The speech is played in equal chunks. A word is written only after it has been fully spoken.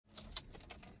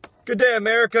Good day,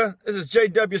 America. This is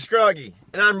J.W. Scroggie,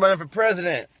 and I'm running for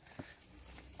president.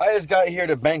 I just got here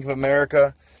to Bank of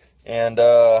America, and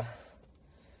I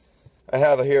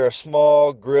have here a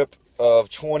small grip of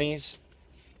 20s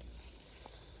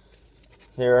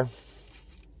here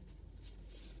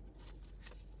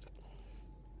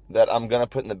that I'm going to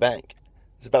put in the bank.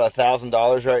 It's about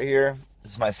 $1,000 right here.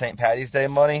 This is my St. Patty's Day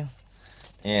money,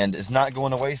 and it's not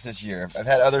going to waste this year. I've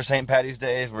had other St. Patty's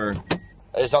Days where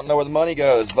I just don't know where the money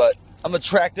goes, but I'm going to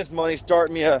track this money,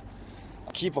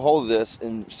 keep a hold of this,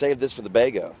 and save this for the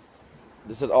Bago.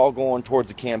 This is all going towards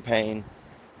the campaign.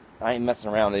 I ain't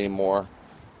messing around anymore.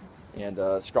 And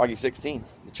Scroggie 16,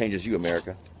 it changes you,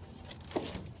 America.